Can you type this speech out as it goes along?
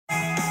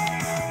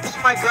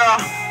my girl.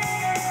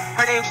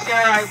 Her name's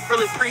Sarah. I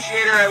really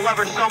appreciate her. I love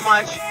her so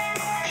much.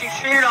 She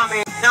cheated on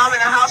me. Now I'm in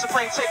the house and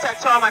playing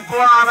tic-tac-toe on my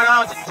forearm. I don't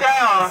know what to do.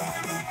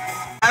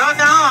 I don't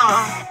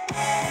know.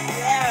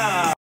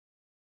 Yeah.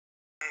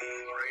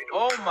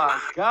 Oh my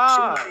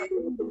God.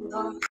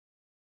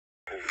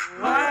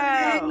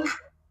 Wow.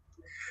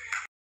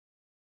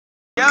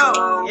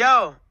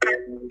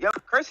 Yo,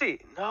 Chrissy.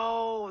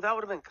 No, that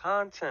would have been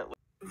content.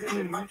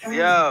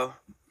 Yo.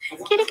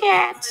 Kitty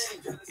cat.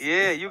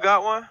 Yeah, you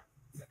got one?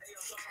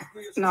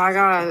 No, I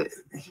got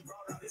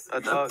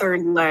A dog.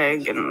 third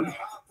leg and.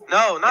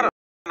 No, not a.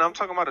 I'm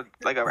talking about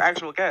like an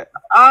actual cat.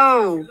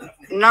 Oh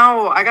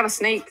no, I got a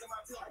snake.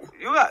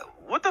 You got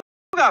what the?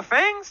 You got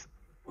fangs?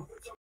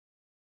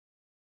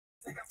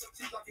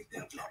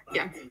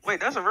 Yeah. Wait,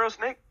 that's a real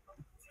snake?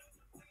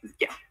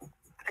 Yeah.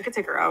 I could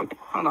take her out.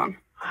 Hold on.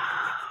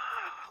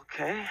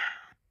 Okay.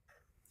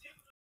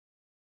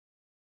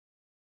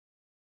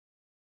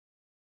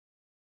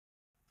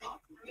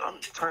 I'm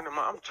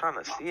trying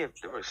to see if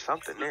there was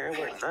something there.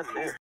 There was nothing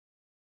there.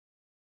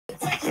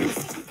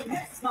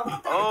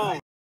 Oh,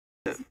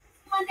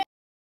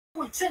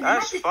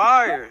 that's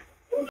fire.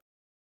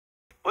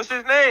 What's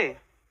his name?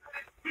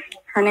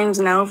 Her name's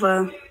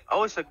Nova.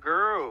 Oh, it's a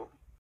girl.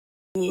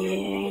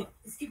 Yeah.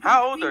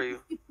 How old are you?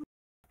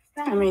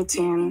 I'm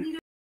 18.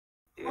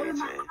 Yeah,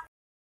 18.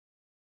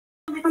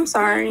 I'm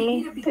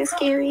sorry. Did I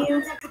scare you?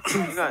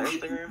 You got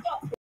Instagram?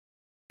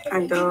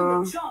 I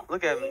do.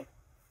 Look at me.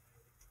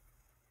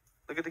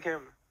 Look at the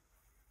camera.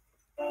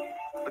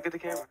 Look at the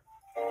camera.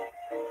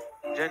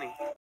 Jenny.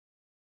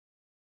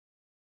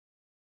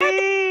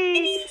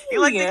 Hey,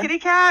 you like the kitty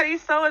cat?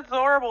 He's so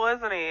adorable,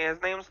 isn't he?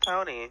 His name's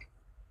Tony.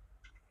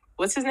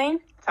 What's his name?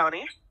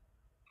 Tony?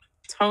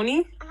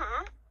 Tony?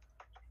 Mm-hmm.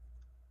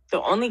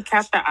 The only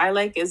cat that I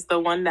like is the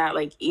one that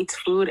like eats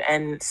food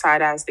and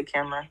side-eyes the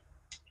camera.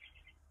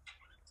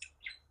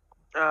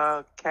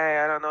 Okay,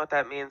 I don't know what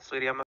that means,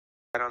 sweetie. I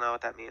don't know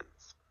what that means.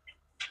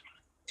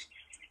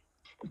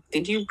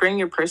 Did you bring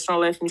your personal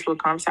life into a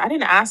conversation? I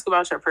didn't ask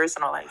about your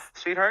personal life.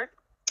 Sweetheart?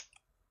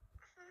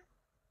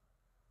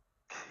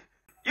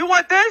 You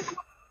want this?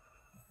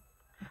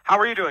 How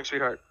are you doing,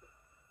 sweetheart?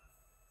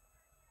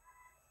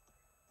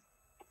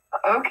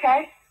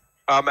 Okay.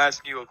 I'm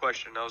asking you a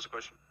question. That was a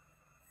question.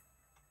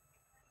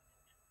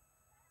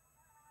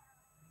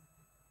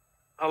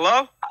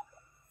 Hello?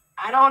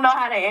 I don't know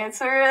how to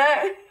answer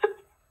it.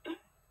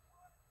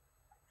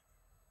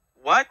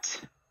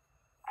 What?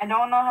 I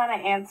don't know how to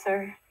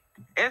answer.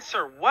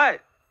 Answer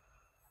what?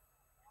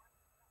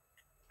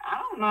 I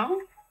don't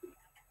know.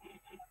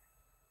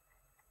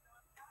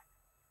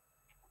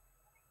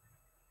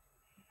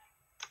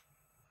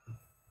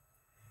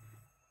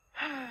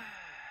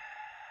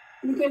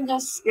 You can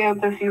just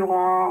skip if you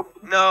want.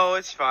 No,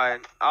 it's fine.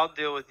 I'll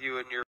deal with you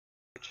and your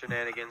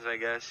shenanigans, I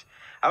guess.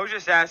 I was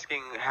just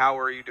asking, how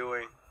are you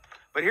doing?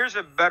 But here's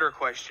a better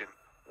question.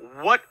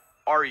 What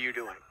are you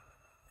doing?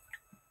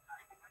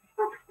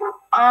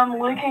 I'm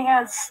looking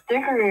at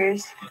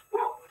stickers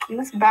in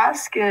this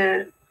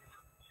basket.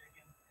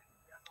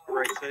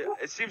 Right, so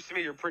it seems to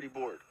me you're pretty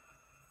bored.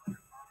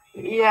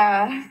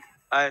 Yeah.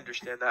 I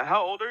understand that.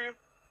 How old are you?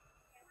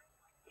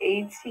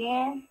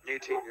 18.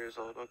 18 years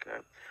old, okay.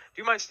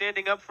 Do you mind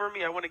standing up for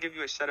me? I want to give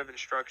you a set of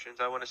instructions.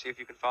 I want to see if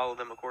you can follow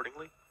them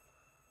accordingly.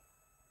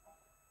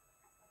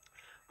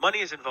 Money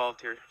is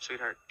involved here,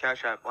 sweetheart.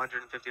 Cash App,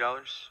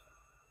 $150.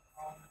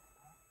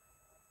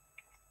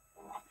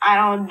 I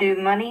don't do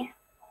money.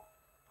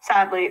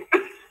 Sadly.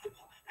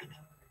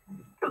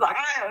 Because I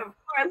have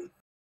friends.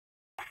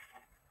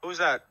 Who's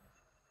that?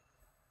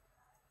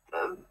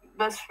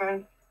 Best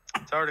friend.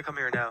 Tell her to come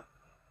here now.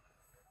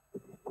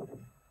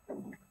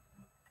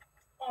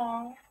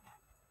 Oh.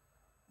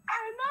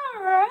 I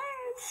know, right?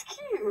 It's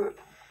cute.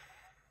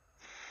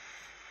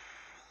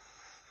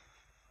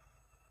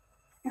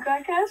 You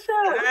got cash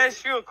out? Can I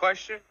ask you a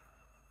question?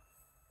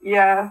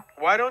 Yeah.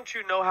 Why don't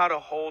you know how to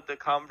hold the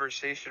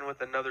conversation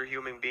with another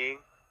human being?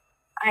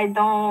 I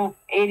don't.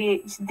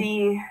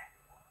 ADHD.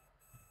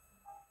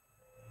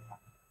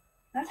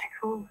 That's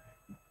cool.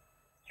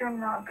 You're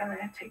not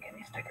gonna take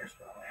any stickers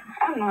from me.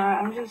 I'm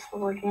not. I'm just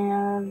looking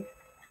at.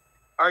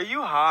 Are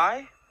you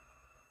high?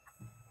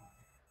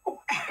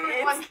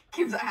 Everyone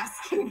keeps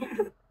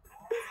asking.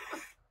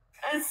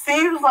 It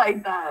seems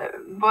like that,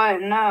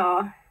 but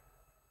no.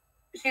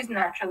 She's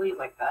naturally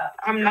like that.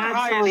 I'm You're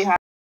naturally high.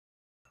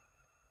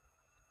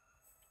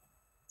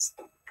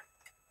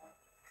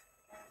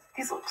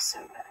 These look so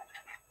bad.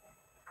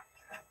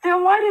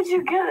 Then why did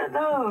you get it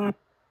though?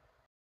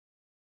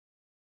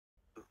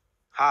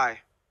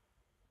 Hi.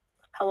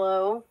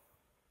 Hello?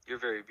 You're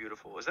very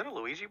beautiful. Is that a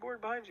Luigi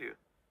board behind you?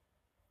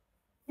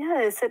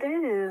 Yes, it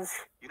is.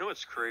 You know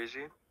what's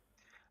crazy?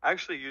 I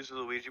actually used the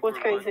Luigi What's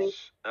board crazy?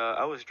 once.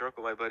 I was drunk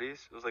with my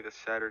buddies. It was like a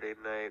Saturday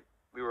night.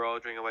 We were all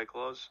drinking White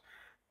Claws.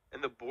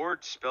 And the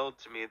board spelled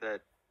to me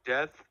that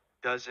death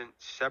doesn't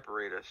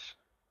separate us.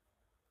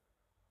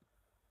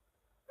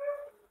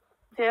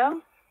 Yeah?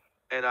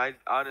 And I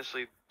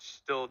honestly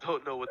still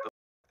don't know what the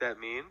that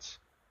means.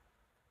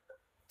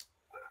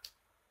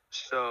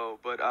 So,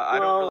 but I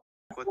don't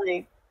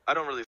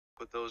really fuck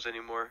with those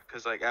anymore.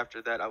 Cause like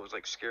after that, I was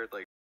like scared.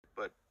 Like,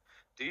 but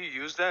do you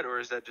use that, or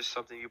is that just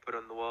something you put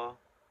on the wall?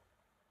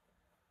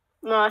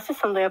 No, it's just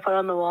something I put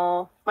on the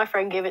wall. My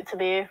friend gave it to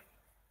me.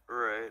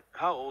 Right.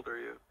 How old are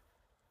you?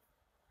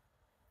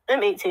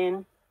 I'm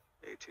 18.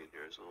 18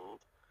 years old.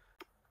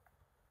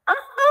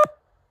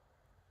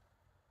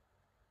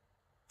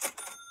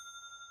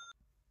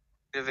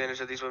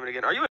 Advantage of these women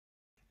again. Are you?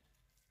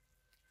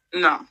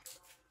 No.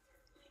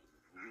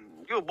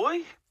 You a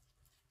boy?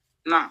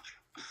 No.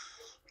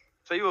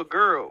 So you a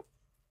girl?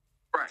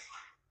 Right.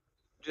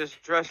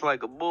 Just dressed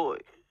like a boy.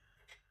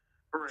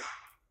 Right.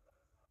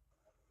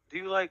 Do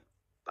you like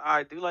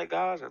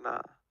guys or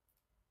not?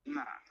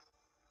 Nah.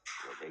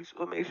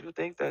 What makes you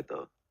think that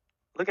though?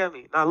 Look at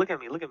me. Nah, look at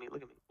me. What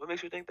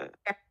makes you think that?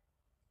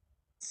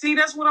 See,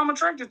 that's what I'm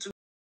attracted to.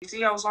 You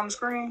see how it's on the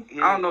screen?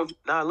 Yeah. I don't know.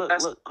 Nah, look.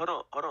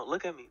 Hold on.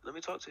 Look at me. Let me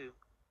talk to you.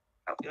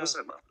 What's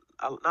up, bro?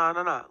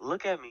 Nah.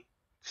 Look at me.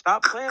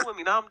 Stop playing with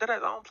me. Nah, I'm dead. I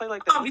don't play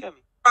like that. Look at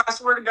me. I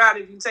swear to God,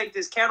 if you take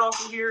this cat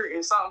off of here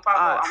and something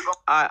pop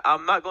up,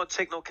 I'm not gonna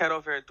take no cat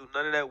off here and do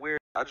none of that weird.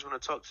 I just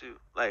want to talk to you,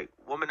 like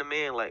woman to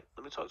man. Like,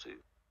 let me talk to you.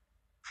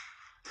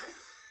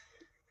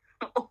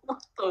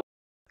 What the?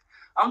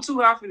 I'm too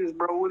hot for this,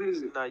 bro. What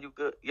is it? Nah, you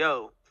good?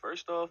 Yo,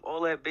 first off,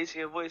 all that bass in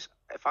your voice.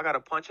 If I gotta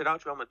punch it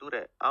out you, I'm gonna do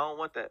that. I don't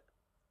want that.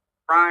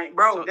 Right,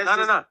 bro.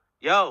 No.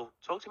 Yo,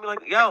 talk to me like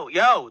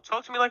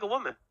talk to me like a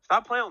woman.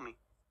 Stop playing with me.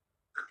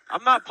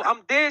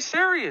 I'm dead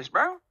serious,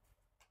 bro.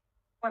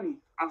 Funny.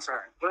 I'm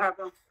sorry. What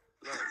happened?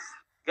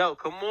 Yo,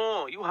 come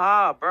on. You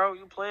high, bro.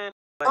 You playing.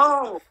 Like,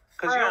 Oh.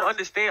 Because you don't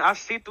understand. I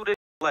see through this.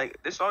 Like,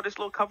 all this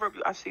little cover up.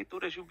 I see through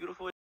this. You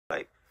beautiful.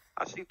 Like,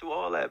 I see through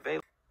all that,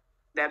 baby.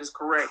 That is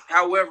correct.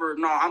 However,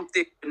 no, I'm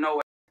thick to no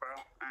ass, bro.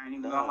 I ain't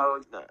even gonna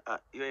hold you.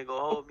 You ain't gonna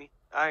hold me.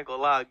 I ain't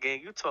gonna lie,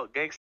 gang. You talk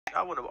gangsta.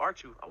 I want to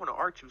arch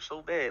you.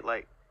 So bad.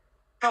 Like,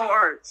 No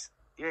arch.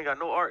 you ain't got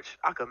no arch.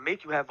 I could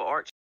make you have an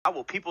arch. I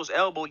will people's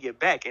elbow your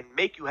back and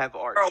make you have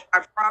an arch. Bro,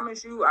 I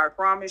promise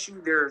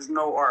you, there's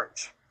no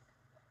arch.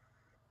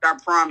 I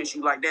promise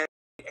you, like that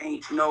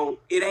ain't no.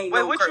 It ain't. Wait,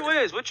 no what curtain.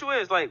 you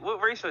is? Like,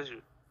 what race is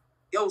you?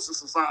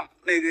 Yosis or something,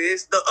 nigga.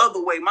 It's the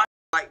other way. My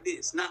like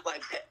this, not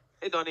like that.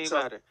 It don't even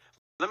matter.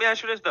 Let me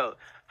ask you this though.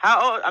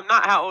 I'm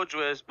not how old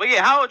you is, but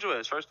yeah, how old you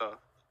is first off?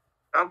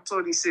 I'm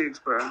 26,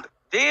 bro.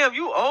 Damn,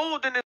 you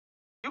old in this.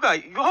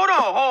 Hold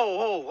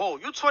on,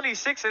 hold. You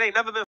 26 and ain't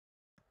never been.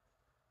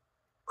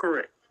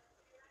 Correct.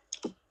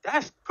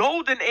 That's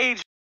golden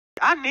age.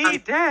 I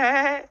need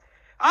that.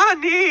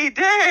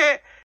 I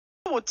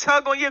will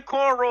tug on your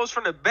cornrows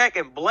from the back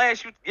and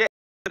blast you to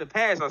the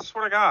past. I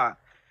swear to God.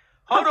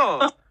 Hold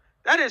on.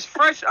 That is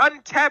fresh,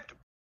 untapped.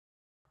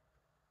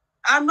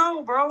 I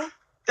know, bro.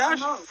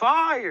 That's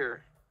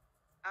fire.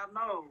 I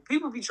know.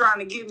 People be trying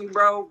to get me,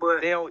 bro,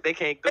 but They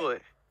can't do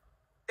it.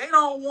 They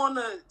don't want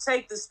to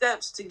take the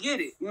steps to get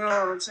it. You know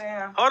what I'm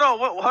saying?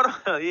 Hold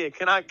on. Yeah,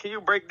 can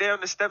you break down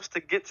the steps to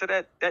get to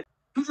that?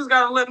 You just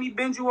gotta let me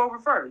bend you over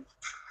first.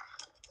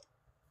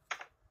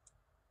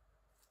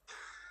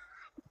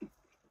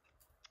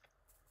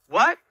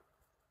 What?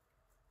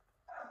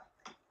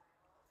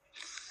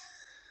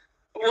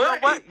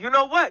 You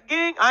know what,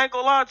 gang? I ain't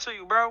gonna lie to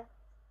you, bro.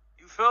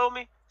 You feel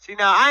me? See,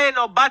 now, I ain't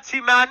no bati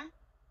man.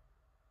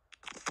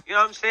 You know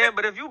what I'm saying?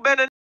 But if you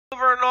bend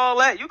over and all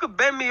that, you could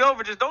bend me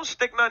over. Just don't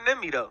stick nothing in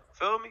me, though.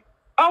 Feel me?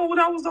 Oh, well,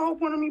 that was the whole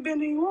point of me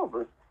bending you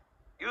over.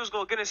 You was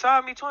gonna get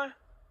inside me, twin?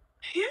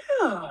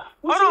 Yeah.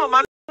 Hold on,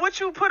 man. What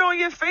you put on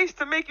your face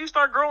to make you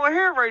start growing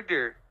hair right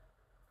there?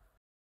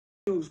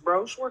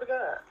 Bro, swear to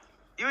God.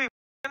 You ain't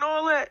and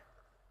all that?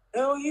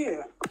 Hell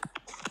yeah.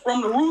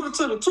 From the rooter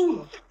to the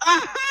tuner.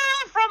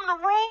 From the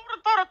rooter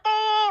to the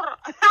tuner.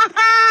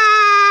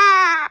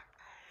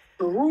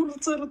 The rooter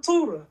to the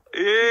tutor.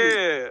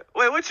 Yeah.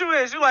 Wait, what you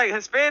is? You like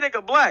Hispanic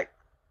or black?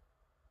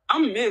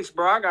 I'm mixed,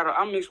 bro.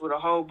 I'm mixed with a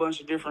whole bunch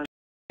of different.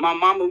 My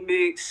mama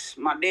mixed,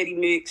 my daddy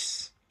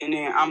mixed, and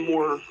then I'm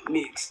more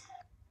mixed.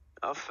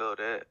 I feel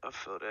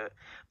that.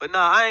 But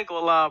nah, I ain't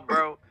gonna lie,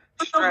 bro.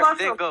 Strap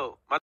Dingo.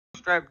 My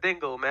Strap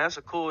Dingo, man. That's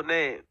a cool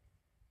name.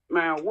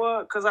 Man,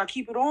 what? Because I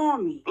keep it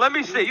on me. Let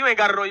me see. You ain't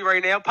got it on you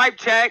right now. Pipe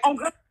check.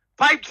 Okay.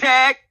 Pipe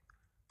check.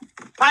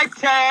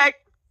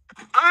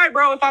 All right,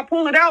 bro. If I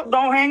pull it out,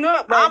 don't hang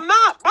up, bro. I'm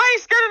not. I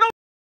ain't scared of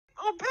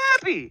no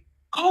pappy.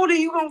 Oh,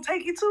 then you gonna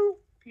take it too?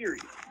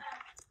 Period.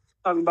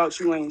 Talking about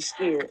you ain't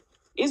scared.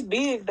 It's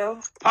big, though.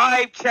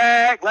 Pipe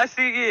check. Let's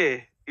see.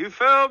 Yeah. You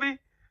feel me?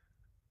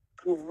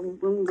 Yeah,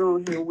 let me go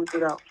ahead and whip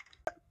it out.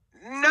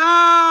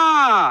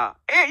 Nah.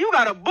 And you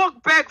got a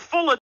book bag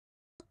full of.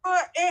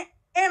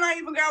 And I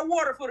even got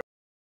water for the.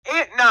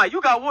 Nah,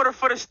 you got water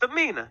for the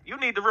stamina. You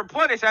need to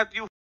replenish after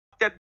you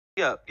that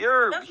up.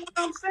 That's what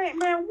I'm saying,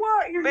 man.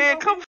 What? Man,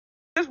 come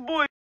this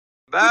boy.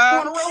 You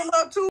want to roll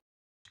up too?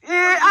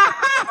 Yeah.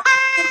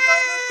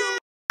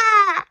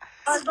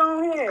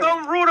 Go ahead.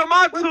 Come root of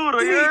my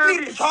tutor. You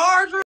need the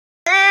charger?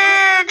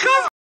 Yeah,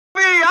 come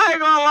me. I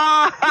ain't gonna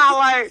lie.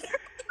 Like,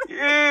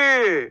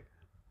 yeah.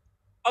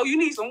 Oh, you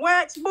need some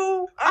wax,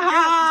 boo?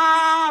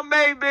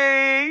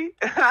 Maybe.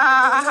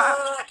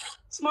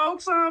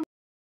 smoke some.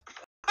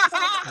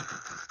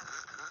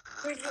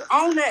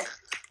 On that.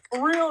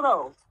 For real,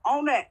 though.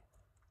 On that.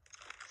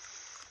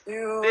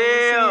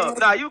 Damn.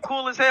 Nah, you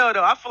cool as hell,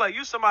 though. I feel like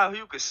you somebody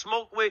who you could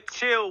smoke with,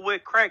 chill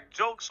with, crack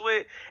jokes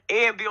with,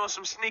 and be on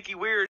some sneaky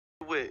weird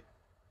shit with.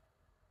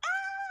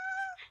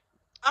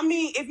 I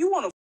mean, if you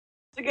want to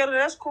together,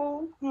 that's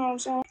cool. You know what I'm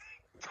saying?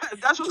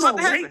 That's what's You about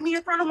to gonna rape happen. me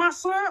in front of my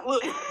son?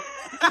 Look. That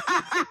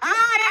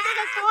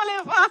nigga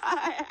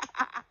qualified.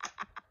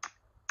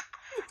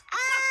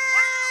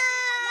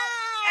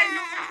 Hey,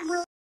 no, for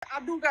real, I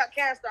do got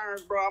cast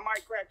irons, bro. I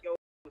might crack your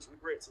with some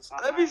grits or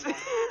something. Let me see.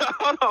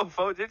 Hold on,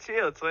 folks. Just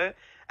chill, twin.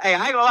 Hey,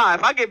 I ain't gonna lie.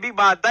 If I get beat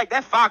by a dyke,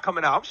 that fire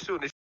coming out. I'm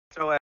shooting this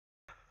shit your ass.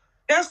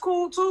 That's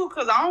cool, too,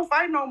 because I don't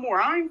fight no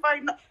more. I ain't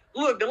fighting.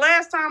 Look, the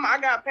last time I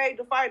got paid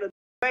to fight a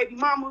baby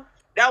mama,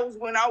 that was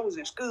when I was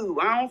in school.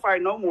 I don't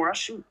fight no more. I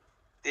shoot.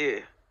 Yeah.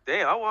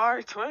 Damn, I'm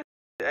alright, twin.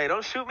 Hey,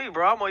 don't shoot me,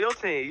 bro. I'm on your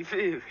team. You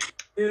feel me?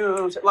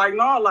 Yeah, like,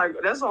 no, like,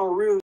 that's on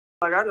real.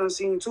 Like, I done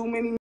seen too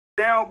many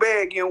down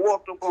bad getting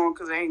walked up on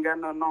because they ain't got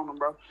nothing on them,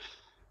 bro.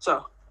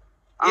 So.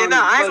 Yeah,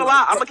 nah, I ain't gonna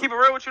lie. I'm gonna keep it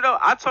real with you, though.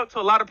 I talk to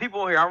a lot of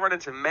people here. I run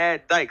into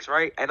mad dykes,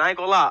 right? And I ain't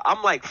gonna lie.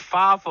 I'm like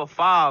 5 for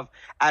 5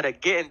 out of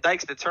getting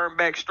dykes to turn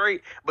back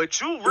straight. But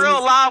you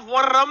real live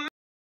one of them.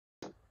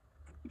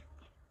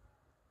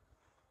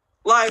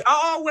 Like,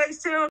 I always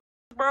tell,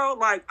 bro,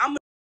 like, I'm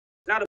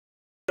not a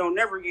don't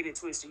never get it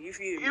twisted. You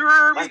feel me? You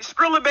heard me? Like,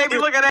 Skrilla, baby,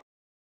 look at that.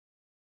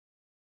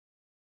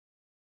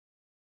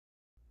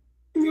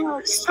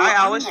 No, stop. Hi,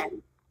 Alice.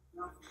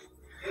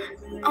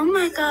 Oh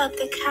my god,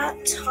 the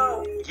cat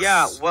talks.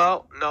 Yeah,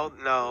 well,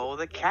 no,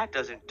 the cat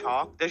doesn't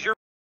talk. Does your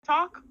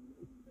talk?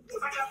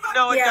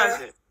 No, it Yeah.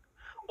 doesn't.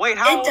 Wait,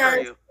 how It old are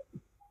does. you?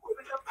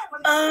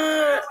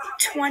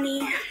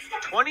 20.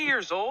 20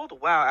 years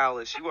old? Wow,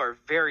 Alice, you are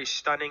very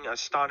stunning,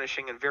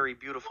 astonishing, and very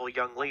beautiful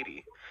young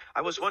lady.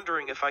 I was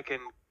wondering if I can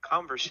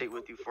conversate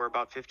with you for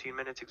about 15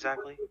 minutes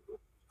exactly.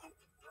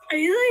 Are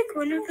you like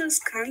one of those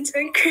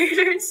content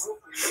creators?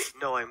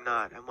 No, I'm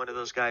not. I'm one of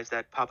those guys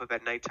that pop up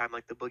at nighttime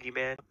like the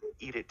boogeyman.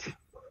 Eat it.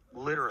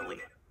 Literally.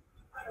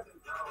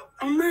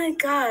 Oh my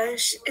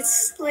gosh,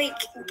 it's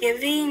like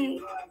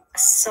giving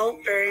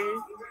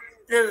Saltburn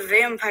the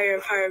vampire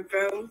part,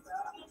 bro.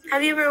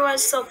 Have you ever watched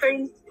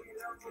Saltburn?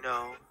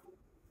 No.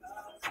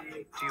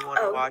 Do you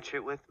want to watch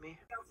it with me?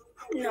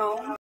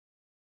 No.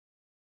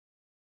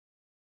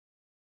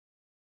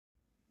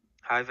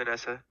 Hi,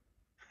 Vanessa.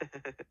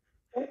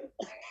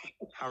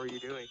 How are you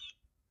doing?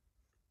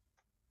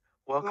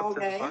 Welcome to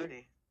the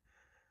party.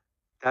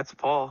 That's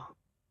Paul.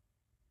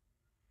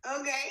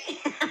 Okay.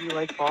 Do you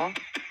like Paul?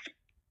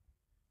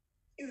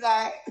 He's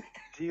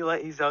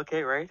alright. He's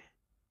okay, right?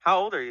 How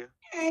old are you?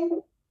 I'm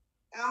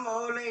an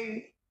old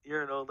lady.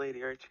 You're an old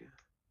lady, aren't you?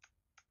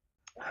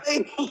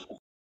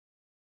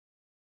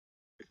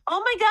 Oh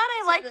my god,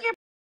 I like your.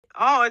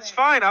 Oh, it's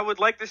fine. I would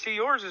like to see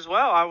yours as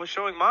well. I was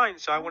showing mine,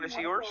 so I want to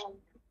see yours.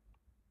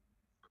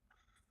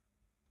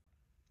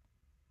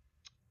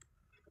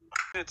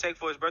 Gonna take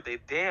for his birthday.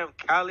 Damn,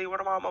 Callie,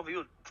 what am I over?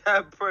 You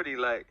that pretty,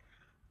 like.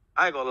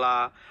 I ain't gonna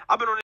lie. I've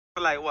been on this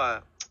for like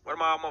what? What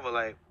am I over?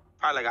 Like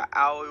probably like an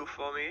hour, you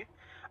feel me?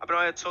 I've been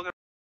on here talking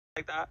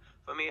like that.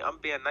 For me, I'm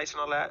being nice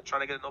and all that,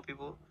 trying to get to know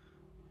people.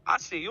 I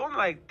see you, I'm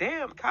like,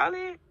 damn,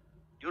 Kylie,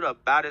 you the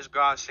baddest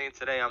girl I've seen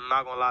today. I'm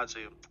not gonna lie to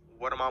you.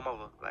 What am I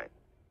over? Like,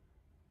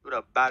 you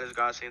the baddest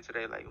girl I've seen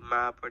today. Like, you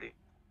mad pretty.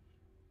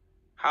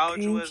 How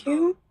old you is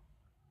though?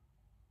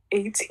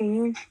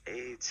 18.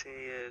 18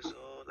 years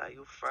old. Like,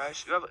 you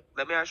fresh. You ever?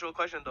 Let me ask you a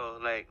question though.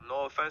 Like,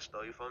 no offense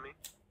though. You feel me?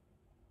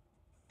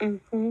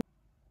 Mm-hmm.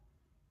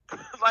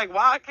 Like,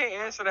 why I can't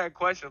answer that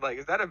question? Like,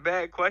 is that a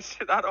bad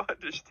question? I don't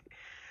understand.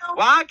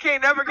 Why I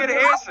can't never get an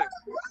answer?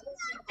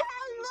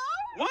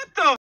 What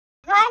the f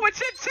wrong with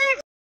your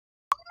teeth?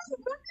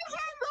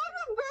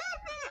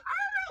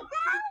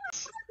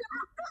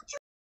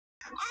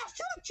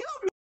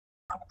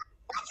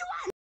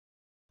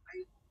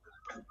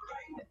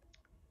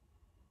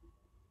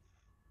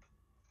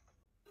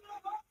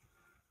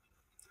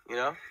 You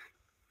know?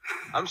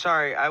 I'm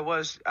sorry. I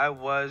was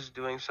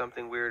doing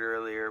something weird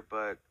earlier,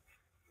 but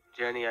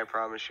Jenny, I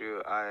promise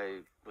you,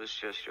 I was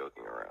just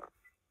joking around.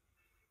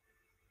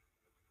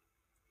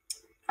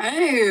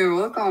 Hey,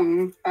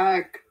 welcome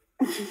back.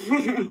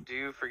 Do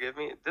you forgive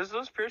me? Does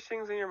those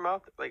piercings in your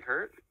mouth like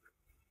hurt?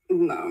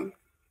 No.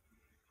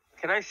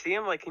 Can I see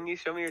them? Like, can you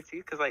show me your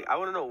teeth? Cause like I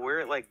want to know where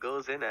it like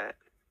goes in at.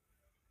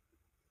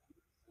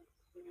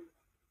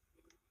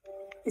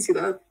 You see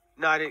that?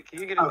 No, I didn't.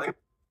 Can you get it? Okay. Like,